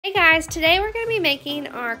Hey guys, today we're going to be making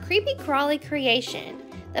our creepy crawly creation.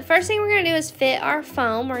 The first thing we're going to do is fit our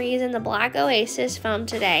foam. We're using the Black Oasis foam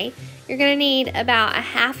today. You're going to need about a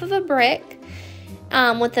half of a brick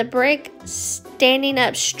with the brick standing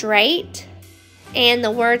up straight and the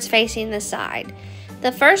words facing the side.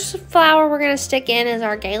 The first flower we're going to stick in is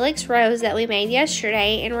our Calyx rose that we made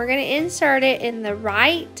yesterday, and we're going to insert it in the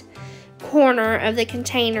right corner of the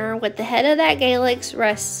container with the head of that Calyx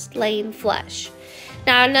rose laying flush.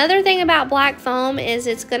 Now, another thing about black foam is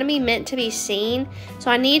it's going to be meant to be seen, so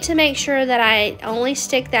I need to make sure that I only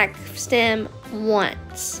stick that stem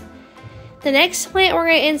once. The next plant we're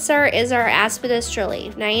going to insert is our aspidistra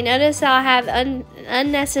leaf. Now, you notice I'll have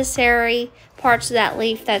unnecessary parts of that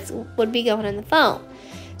leaf that would be going in the foam.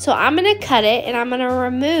 So I'm going to cut it, and I'm going to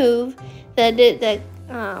remove the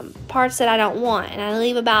parts that I don't want, and I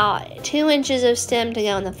leave about 2 inches of stem to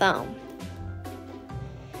go in the foam.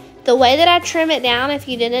 The way that I trim it down, if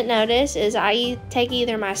you didn't notice, is I take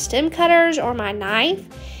either my stem cutters or my knife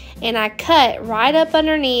and I cut right up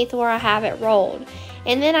underneath where I have it rolled.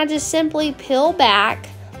 And then I just simply peel back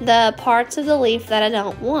the parts of the leaf that I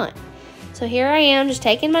don't want. So here I am just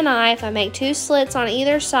taking my knife, I make 2 slits on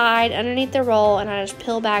either side underneath the roll, and I just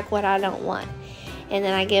peel back what I don't want. And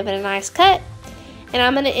then I give it a nice cut. And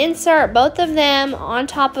I'm going to insert both of them on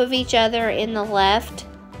top of each other in the left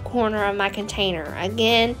corner of my container.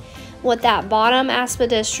 Again, with that bottom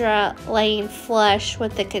aspidistra laying flush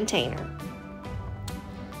with the container.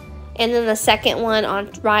 And then the second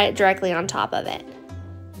one right directly on top of it.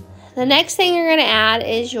 The next thing you're going to add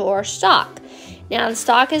is your stalk. Now the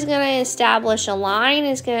stalk is going to establish a line,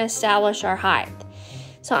 it's going to establish our height.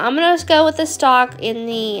 So I'm going to go with the stalk in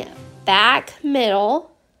the back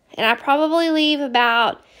middle, and I probably leave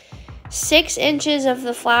about 6 inches of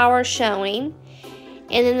the flower showing.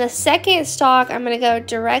 And then the second stalk, I'm going to go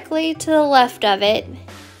directly to the left of it,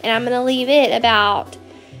 and I'm going to leave it about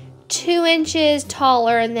 2 inches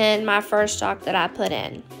taller than my first stalk that I put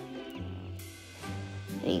in.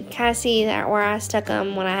 And you can kind of see that where I stuck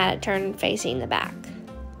them when I had it turned facing the back.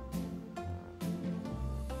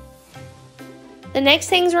 The next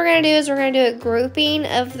things we're going to do is we're going to do a grouping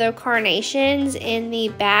of the carnations in the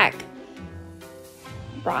back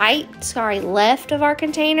left of our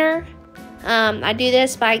container. I do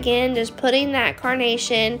this by, again, just putting that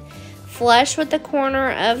carnation flush with the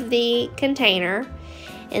corner of the container,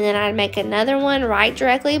 and then I'd make another one right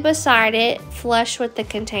directly beside it, flush with the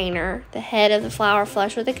container, the head of the flower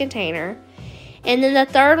flush with the container, and then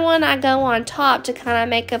the third one I go on top to kind of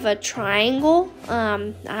make of a triangle.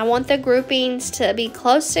 I want the groupings to be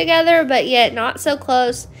close together, but yet not so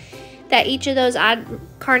close that each of those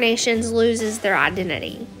carnations loses their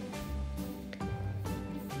identity.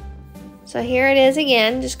 So here it is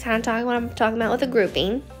again, just kind of talking what I'm talking about with a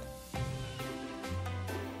grouping.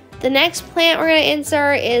 The next plant we're going to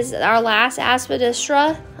insert is our last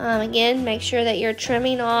aspidistra. Again, make sure that you're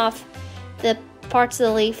trimming off the parts of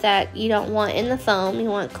the leaf that you don't want in the foam. You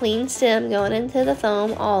want clean stem going into the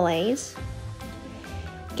foam always.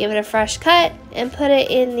 Give it a fresh cut and put it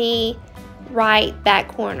in the right back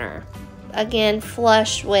corner. Again,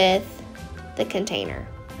 flush with the container.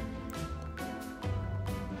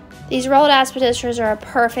 These rolled aspidistras are a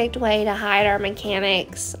perfect way to hide our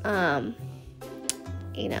mechanics, and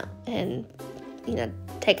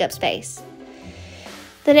take up space.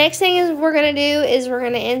 The next thing we're going to do is we're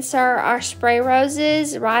going to insert our spray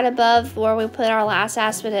roses right above where we put our last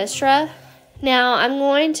aspidistra. Now I'm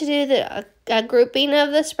going to do a grouping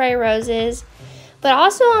of the spray roses, but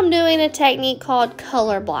also I'm doing a technique called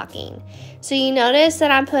color blocking. So you notice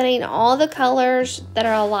that I'm putting all the colors that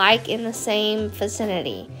are alike in the same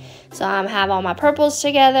vicinity. So I have all my purples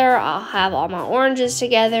together, I'll have all my oranges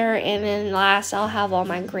together, and then last I'll have all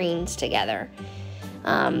my greens together.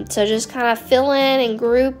 So just kind of fill in and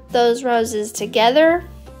group those roses together,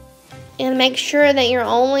 and make sure that you're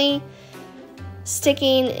only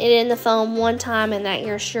sticking it in the foam one time and that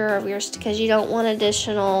you're sure of yours, because you don't want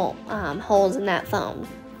additional holes in that foam.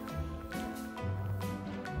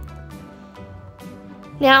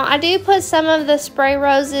 Now, I do put some of the spray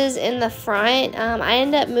roses in the front. I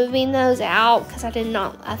end up moving those out because I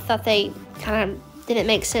thought they kind of didn't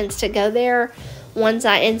make sense to go there once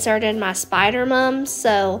I inserted my spider mums.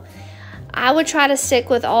 So I would try to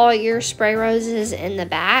stick with all your spray roses in the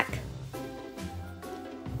back.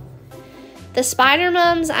 The spider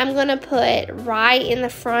mums I'm going to put right in the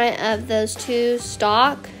front of those 2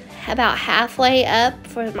 stalk, about halfway up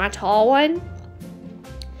for my tall one.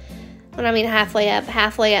 When I mean halfway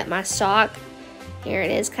up my stalk. Here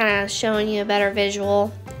it is, kind of showing you a better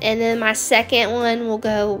visual. And then my second one will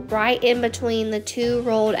go right in between the 2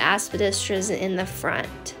 rolled aspidistras in the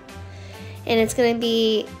front. and it's going to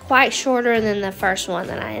be quite shorter than the first one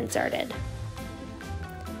that I inserted.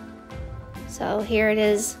 So here it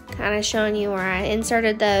is, kind of showing you where I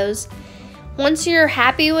inserted those. Once you're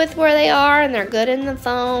happy with where they are and they're good in the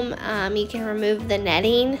foam, you can remove the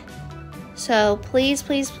netting. So please,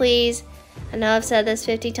 please, please, I know I've said this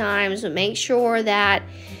 50 times, but make sure that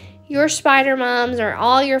your spider mums or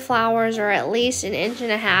all your flowers are at least 1.5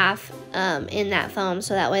 inches in that foam,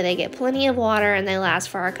 so that way they get plenty of water and they last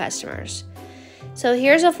for our customers. So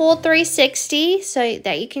here's a full 360 so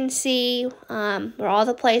that you can see where all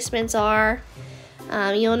the placements are.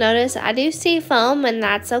 You'll notice I do see foam, and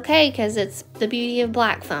that's okay because it's the beauty of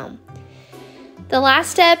black foam. The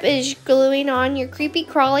last step is gluing on your creepy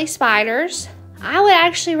crawly spiders. I would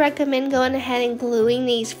actually recommend going ahead and gluing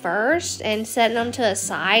these first and setting them to the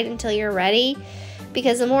side until you're ready,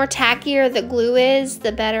 because the more tackier the glue is,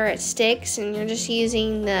 the better it sticks, and you're just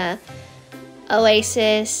using the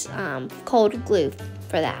Oasis cold glue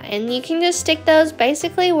for that. And you can just stick those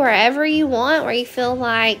basically wherever you want, where you feel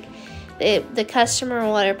like the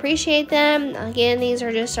customer would appreciate them. Again, these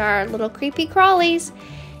are just our little creepy crawlies.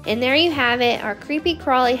 And there you have it, our creepy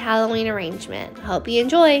crawly Halloween arrangement. Hope you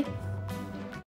enjoy.